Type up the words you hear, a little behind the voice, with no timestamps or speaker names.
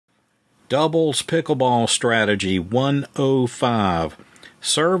Doubles Pickleball Strategy 105.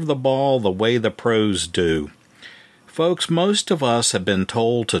 Serve the ball the way the pros do. Folks, most of us have been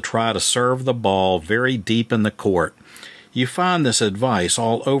told to try to serve the ball very deep in the court. You find this advice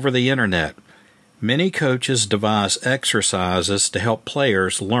all over the internet. Many coaches devise exercises to help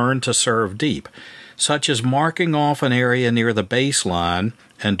players learn to serve deep, such as marking off an area near the baseline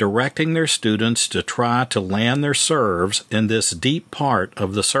and directing their students to try to land their serves in this deep part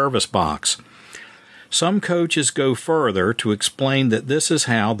of the service box. Some coaches go further to explain that this is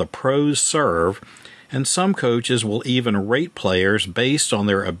how the pros serve, and some coaches will even rate players based on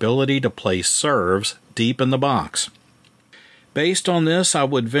their ability to place serves deep in the box. Based on this, I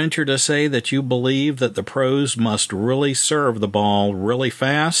would venture to say that you believe that the pros must really serve the ball really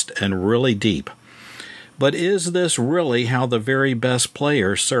fast and really deep. But is this really how the very best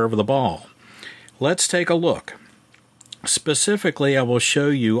players serve the ball? Let's take a look. Specifically, I will show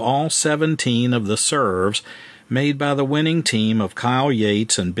you all 17 of the serves made by the winning team of Kyle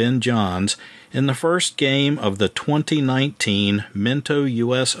Yates and Ben Johns in the first game of the 2019 Minto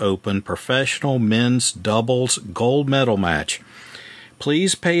U.S. Open Professional Men's Doubles Gold Medal match.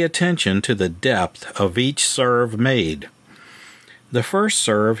 Please pay attention to the depth of each serve made. The first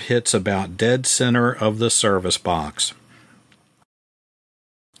serve hits about dead center of the service box.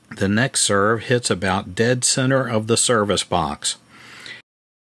 The next serve hits about dead center of the service box.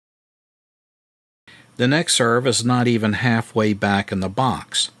 The next serve is not even halfway back in the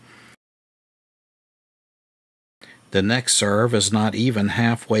box. The next serve is not even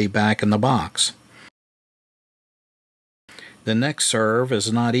halfway back in the box. The next serve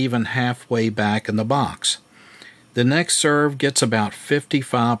is not even halfway back in the box. The next serve gets about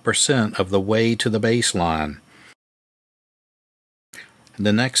 55% of the way to the baseline.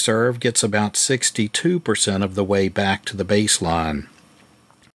 The next serve gets about 62% of the way back to the baseline.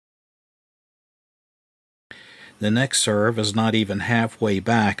 The next serve is not even halfway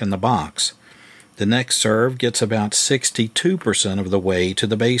back in the box. The next serve gets about 62% of the way to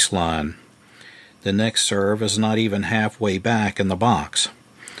the baseline. The next serve is not even halfway back in the box.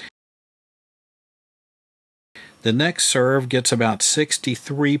 The next serve gets about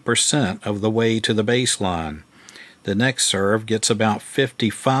 63% of the way to the baseline. The next serve gets about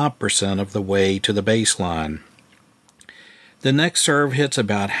 55% of the way to the baseline. The next serve hits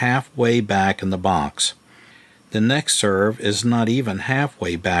about halfway back in the box. The next serve is not even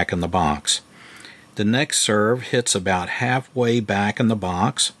halfway back in the box. The next serve hits about halfway back in the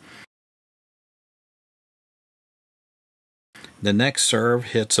box. The next serve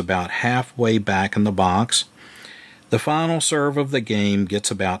hits about halfway back in the box. The final serve of the game gets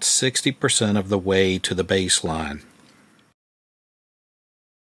about 60% of the way to the baseline.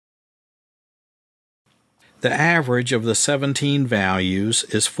 The average of the 17 values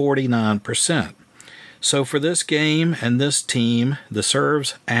is 49%. So for this game and this team, the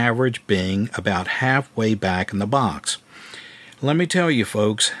serves average being about halfway back in the box. Let me tell you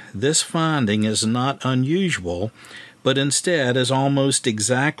folks, this finding is not unusual, but instead is almost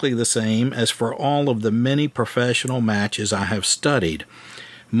exactly the same as for all of the many professional matches I have studied.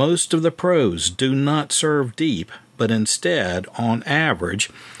 Most of the pros do not serve deep, but instead, on average,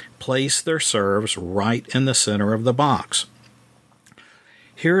 place their serves right in the center of the box.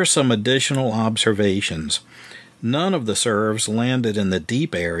 Here are some additional observations. None of the serves landed in the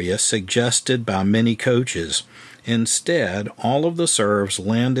deep area suggested by many coaches. Instead, all of the serves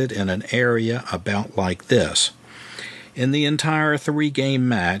landed in an area about like this. In the entire 3-game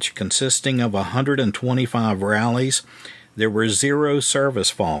match, consisting of 125 rallies, there were 0 service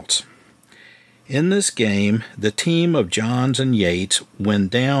faults. In this game, the team of Johns and Yates, when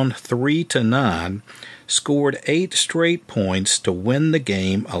down 3-9, scored 8 straight points to win the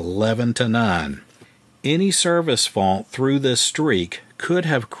game 11-9. Any service fault through this streak could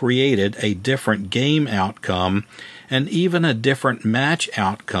have created a different game outcome and even a different match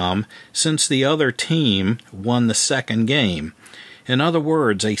outcome since the other team won the second game. In other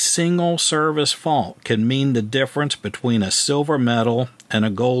words, a single service fault can mean the difference between a silver medal and a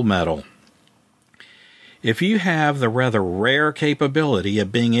gold medal. If you have the rather rare capability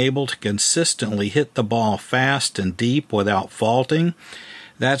of being able to consistently hit the ball fast and deep without faulting,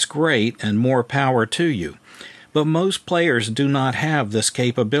 that's great and more power to you. But most players do not have this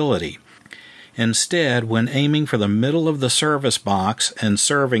capability. Instead, when aiming for the middle of the service box and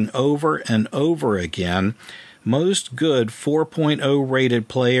serving over and over again, most good 4.0 rated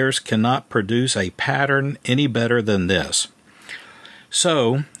players cannot produce a pattern any better than this.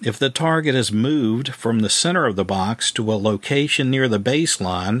 So, if the target is moved from the center of the box to a location near the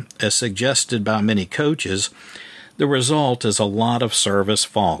baseline, as suggested by many coaches, the result is a lot of service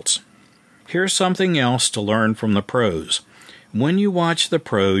faults. Here's something else to learn from the pros. When you watch the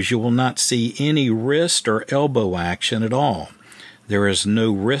pros, you will not see any wrist or elbow action at all. There is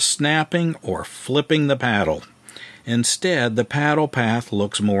no wrist snapping or flipping the paddle. Instead, the paddle path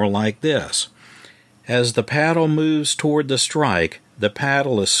looks more like this. As the paddle moves toward the strike, the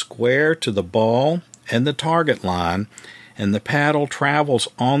paddle is square to the ball and the target line, and the paddle travels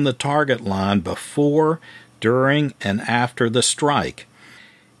on the target line before, during, and after the strike.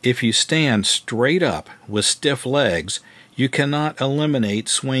 If you stand straight up with stiff legs, you cannot eliminate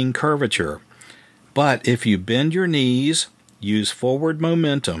swing curvature. But if you bend your knees, use forward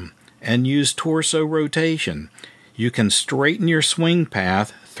momentum, and use torso rotation, you can straighten your swing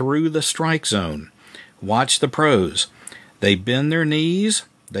path through the strike zone. Watch the pros. They bend their knees,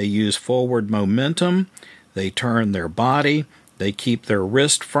 they use forward momentum, they turn their body, they keep their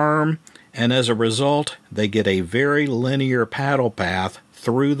wrist firm, and as a result, they get a very linear paddle path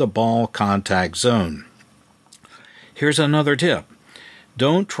through the ball contact zone. Here's another tip.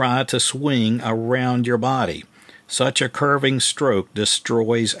 Don't try to swing around your body. Such a curving stroke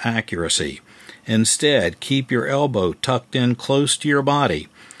destroys accuracy. Instead, keep your elbow tucked in close to your body.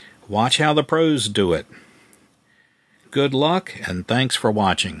 Watch how the pros do it. Good luck, and thanks for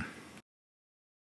watching.